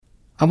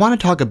I want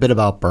to talk a bit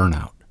about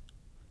burnout.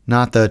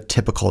 Not the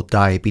typical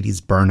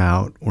diabetes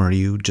burnout where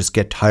you just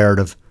get tired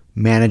of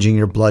managing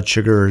your blood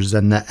sugars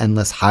and the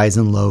endless highs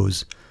and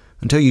lows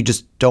until you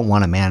just don't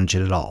want to manage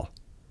it at all.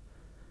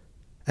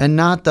 And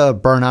not the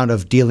burnout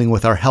of dealing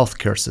with our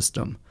healthcare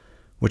system,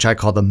 which I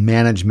call the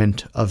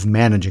management of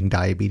managing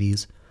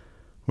diabetes,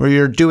 where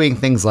you're doing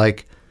things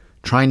like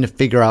trying to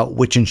figure out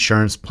which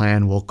insurance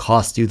plan will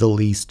cost you the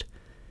least,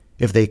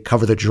 if they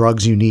cover the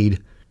drugs you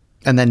need,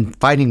 and then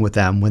fighting with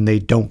them when they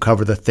don't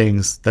cover the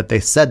things that they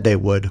said they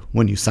would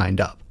when you signed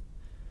up.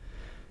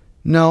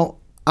 No,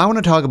 I want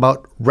to talk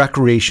about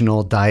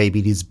recreational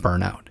diabetes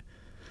burnout,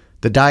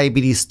 the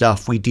diabetes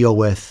stuff we deal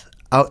with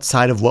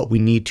outside of what we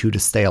need to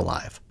stay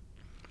alive.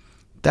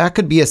 That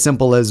could be as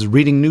simple as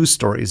reading news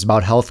stories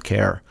about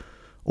healthcare,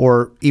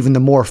 or even the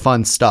more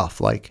fun stuff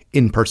like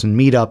in-person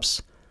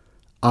meetups,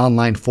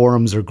 online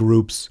forums or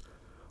groups,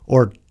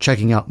 or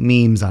checking out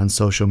memes on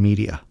social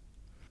media.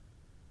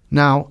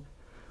 Now,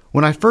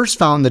 when I first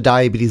found the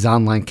diabetes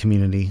online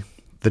community,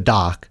 the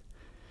doc,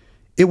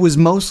 it was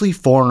mostly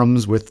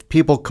forums with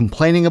people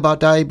complaining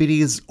about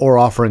diabetes or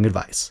offering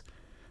advice.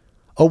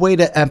 A way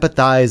to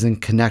empathize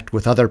and connect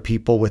with other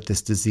people with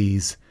this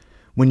disease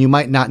when you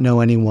might not know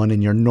anyone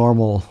in your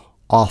normal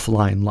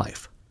offline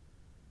life.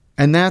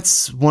 And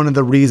that's one of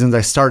the reasons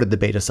I started the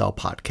Beta Cell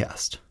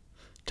podcast,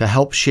 to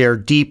help share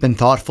deep and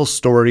thoughtful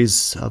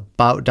stories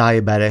about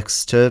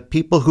diabetics to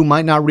people who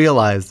might not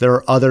realize there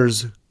are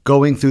others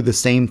going through the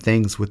same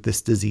things with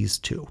this disease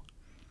too.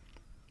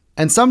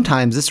 And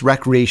sometimes this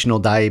recreational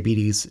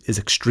diabetes is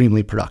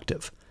extremely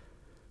productive.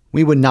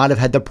 We would not have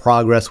had the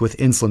progress with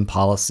insulin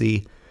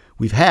policy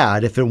we've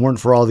had if it weren't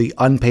for all the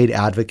unpaid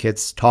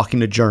advocates talking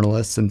to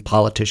journalists and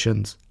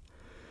politicians.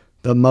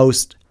 The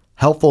most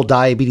helpful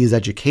diabetes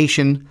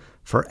education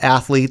for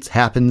athletes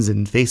happens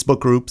in Facebook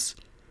groups,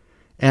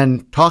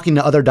 and talking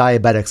to other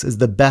diabetics is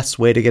the best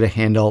way to get a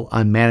handle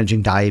on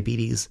managing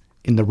diabetes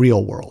in the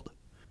real world.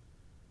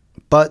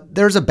 But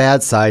there's a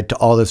bad side to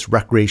all this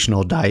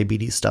recreational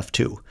diabetes stuff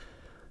too.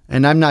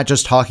 And I'm not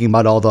just talking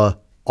about all the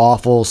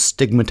awful,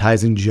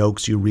 stigmatizing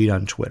jokes you read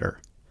on Twitter.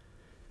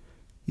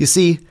 You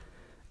see,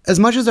 as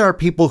much as there are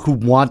people who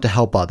want to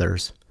help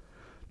others,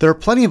 there are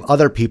plenty of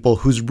other people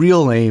whose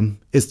real aim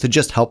is to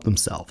just help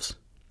themselves.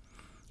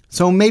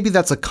 So maybe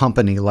that's a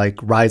company like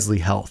Risley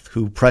Health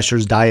who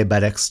pressures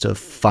diabetics to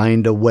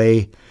find a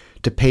way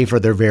to pay for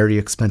their very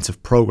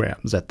expensive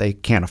programs that they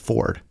can't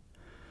afford.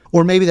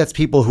 Or maybe that's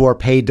people who are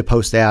paid to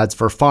post ads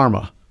for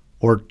pharma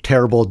or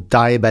terrible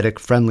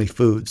diabetic-friendly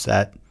foods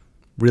that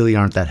really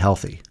aren't that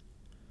healthy.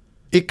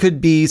 It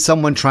could be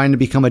someone trying to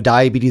become a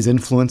diabetes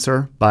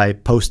influencer by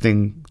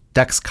posting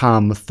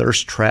Dexcom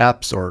thirst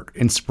traps or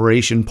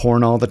inspiration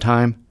porn all the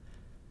time.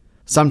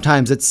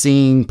 Sometimes it's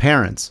seeing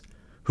parents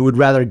who would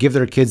rather give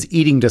their kids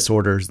eating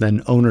disorders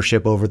than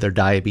ownership over their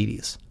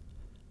diabetes.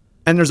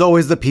 And there's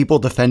always the people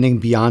defending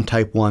Beyond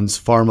Type 1's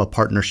pharma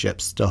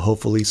partnerships to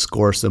hopefully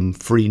score some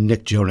free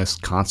Nick Jonas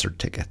concert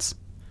tickets.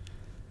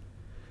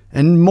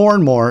 And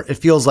more, it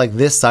feels like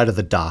this side of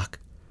the dock,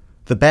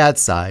 the bad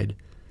side,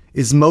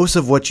 is most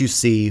of what you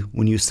see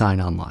when you sign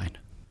online.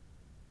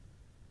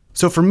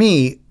 So for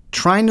me,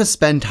 trying to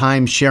spend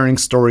time sharing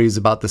stories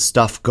about the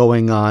stuff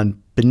going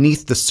on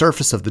beneath the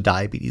surface of the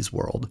diabetes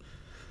world,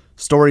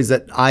 stories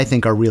that I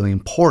think are really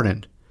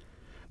important,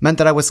 meant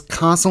that I was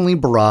constantly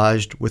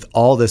barraged with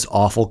all this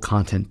awful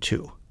content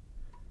too.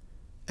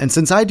 And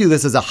since I do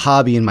this as a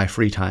hobby in my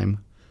free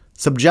time,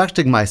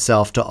 subjecting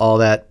myself to all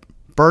that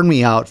burned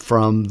me out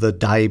from the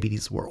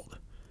diabetes world.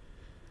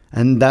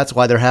 And that's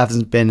why there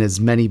haven't been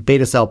as many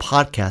Beta Cell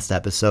podcast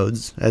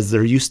episodes as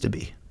there used to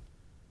be.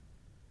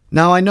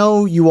 Now, I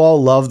know you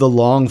all love the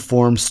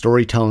long-form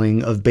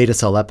storytelling of Beta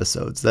Cell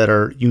episodes that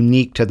are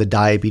unique to the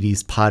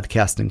diabetes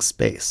podcasting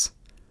space.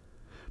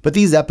 But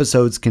these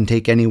episodes can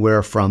take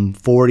anywhere from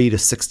 40 to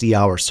 60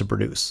 hours to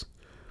produce,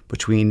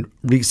 between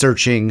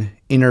researching,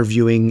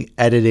 interviewing,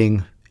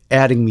 editing,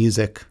 adding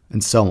music,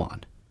 and so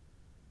on.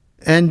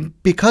 And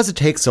because it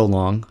takes so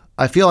long,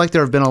 I feel like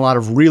there have been a lot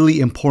of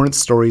really important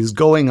stories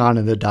going on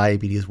in the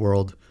diabetes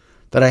world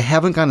that I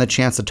haven't gotten a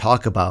chance to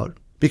talk about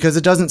because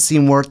it doesn't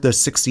seem worth the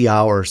 60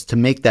 hours to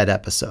make that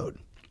episode,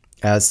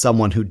 as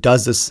someone who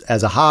does this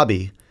as a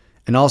hobby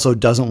and also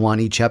doesn't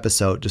want each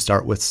episode to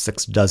start with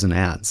 6 dozen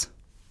ads.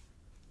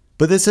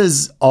 But this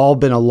has all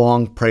been a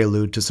long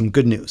prelude to some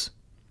good news.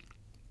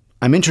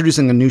 I'm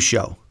introducing a new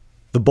show,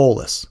 The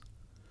Bolus.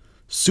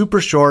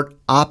 Super short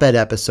op-ed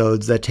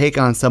episodes that take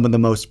on some of the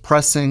most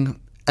pressing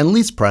and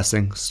least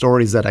pressing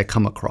stories that I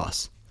come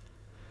across.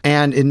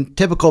 And in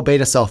typical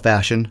Beta Cell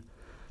fashion,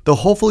 they'll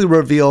hopefully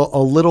reveal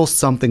a little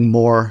something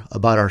more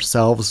about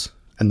ourselves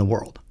and the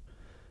world.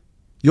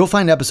 You'll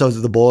find episodes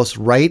of The Bolus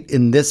right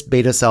in this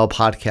Beta Cell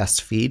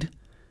podcast feed.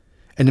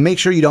 And to make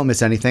sure you don't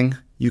miss anything,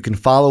 you can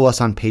follow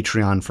us on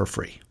Patreon for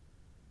free.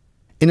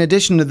 In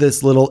addition to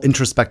this little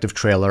introspective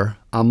trailer,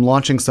 I'm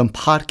launching some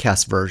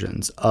podcast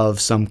versions of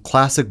some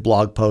classic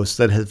blog posts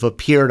that have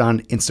appeared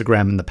on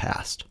Instagram in the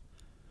past.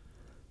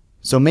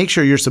 So make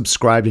sure you're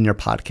subscribed in your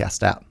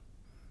podcast app.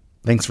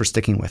 Thanks for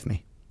sticking with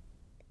me.